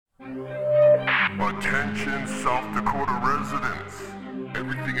Attention South Dakota residents.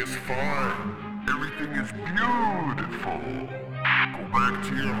 Everything is fine. Everything is beautiful. Go back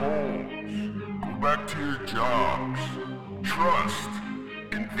to your homes. Go back to your jobs. Trust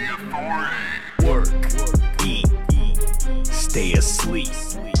in the authority. Work, eat, stay asleep.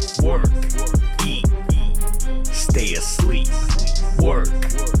 Work, eat, stay asleep. Work,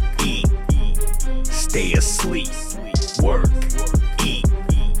 eat, stay asleep. Work, eat,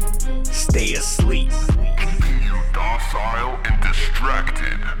 stay asleep. Keeping you docile and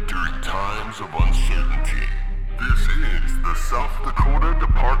distracted during times of uncertainty. This is the South Dakota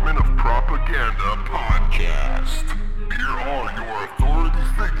Department of Propaganda podcast. Here are your authority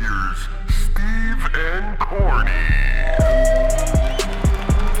figures, Steve and Corny.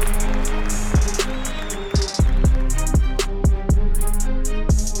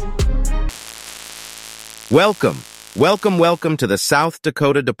 Welcome to the South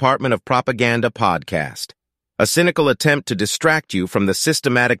Dakota Department of Propaganda podcast, a cynical attempt to distract you from the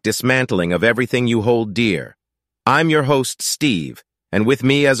systematic dismantling of everything you hold dear. I'm your host, Steve, and with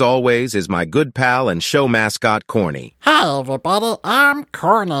me, as always, is my good pal and show mascot, Corny. Hi, everybody. I'm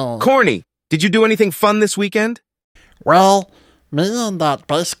Corny. Corny, did you do anything fun this weekend? Well, me and that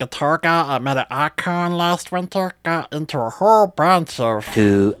bass guitar guy I met at Icon last winter got into a whole bunch of...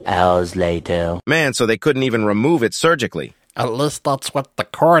 2 hours later. Man, so they couldn't even remove it surgically. At least that's what the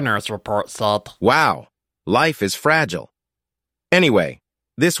coroner's report said. Wow, life is fragile. Anyway,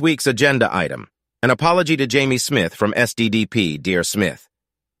 this week's agenda item. An apology to Jamie Smith from SDDP, Dear Smith.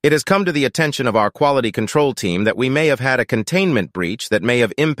 It has come to the attention of our quality control team that we may have had a containment breach that may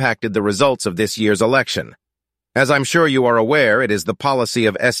have impacted the results of this year's election. As I'm sure you are aware, it is the policy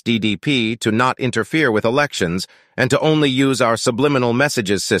of SDDP to not interfere with elections and to only use our subliminal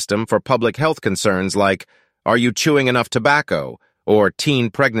messages system for public health concerns like, "Are you chewing enough tobacco?" or "Teen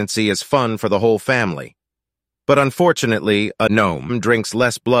pregnancy is fun for the whole family." But unfortunately, a gnome drinks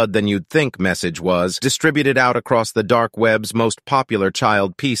less blood than you'd think message was distributed out across the dark web's most popular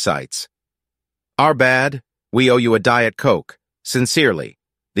child P sites. Our bad, we owe you a Diet Coke. Sincerely,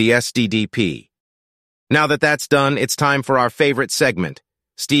 the SDDP. Now that that's done, it's time for our favorite segment.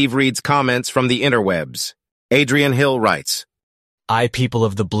 Steve reads comments from the interwebs. Adrian Hill writes, I, people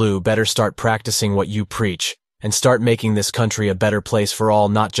of the blue, better start practicing what you preach and start making this country a better place for all,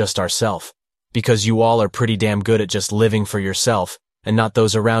 not just ourself. Because you all are pretty damn good at just living for yourself and not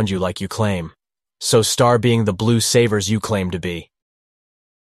those around you like you claim. So start being the blue savers you claim to be.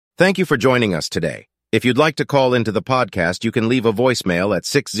 Thank you for joining us today. If you'd like to call into the podcast, you can leave a voicemail at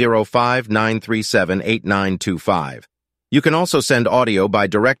 605-937-8925. You can also send audio by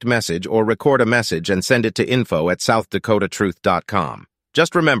direct message or record a message and send it to info@southdakotatruth.com.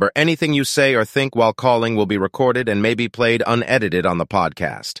 Just remember, anything you say or think while calling will be recorded and may be played unedited on the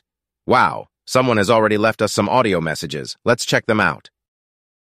podcast. Wow, someone has already left us some audio messages. Let's check them out.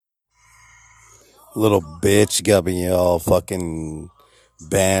 Little bitch got me all fucking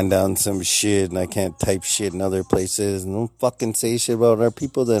banned on some shit, and I can't type shit in other places. And don't fucking say shit about our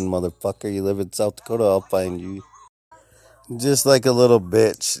people then, motherfucker. You live in South Dakota, I'll find you. Just like a little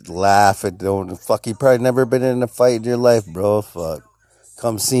bitch. Laugh at don't fuck. You probably never been in a fight in your life, bro. Fuck.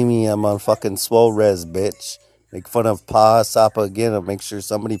 Come see me. I'm on fucking swole res, bitch. Make fun of Pa Sapa again. I'll make sure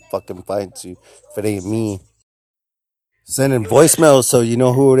somebody fucking finds you if it ain't me. Sending voicemails so you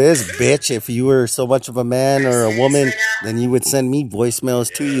know who it is, bitch. If you were so much of a man or a woman, then you would send me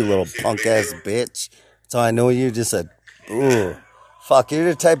voicemails too, you little punk-ass bitch. So I know you're just a... Ooh. Fuck, you're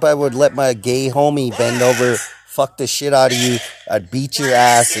the type I would let my gay homie bend over, fuck the shit out of you. I'd beat your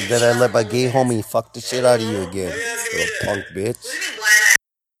ass, and then I'd let my gay homie fuck the shit out of you again. Little punk bitch.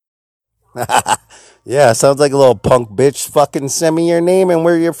 Yeah, sounds like a little punk bitch. Fucking send me your name and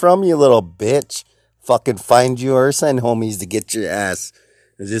where you're from, you little bitch. Fucking find you or send homies to get your ass.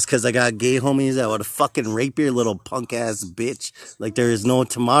 Just because I got gay homies that would fucking rape your little punk ass bitch like there is no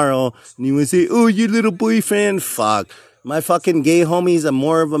tomorrow. And you would say, oh, you little boyfriend. Fuck. My fucking gay homies are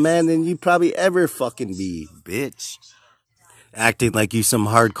more of a man than you probably ever fucking be, bitch. Acting like you some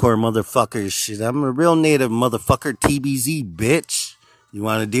hardcore motherfucker shit. I'm a real native motherfucker, TBZ, bitch. You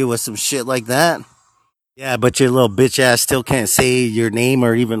want to deal with some shit like that? Yeah, but your little bitch ass still can't say your name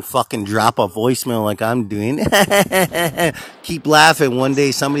or even fucking drop a voicemail like I'm doing. Keep laughing. One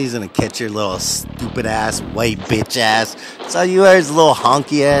day somebody's gonna catch your little stupid ass, white bitch ass. That's all you are, is a little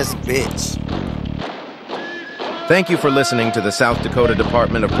honky ass bitch. Thank you for listening to the South Dakota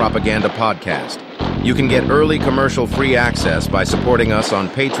Department of Propaganda podcast. You can get early commercial-free access by supporting us on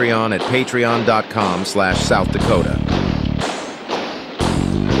Patreon at patreon.com/South Dakota.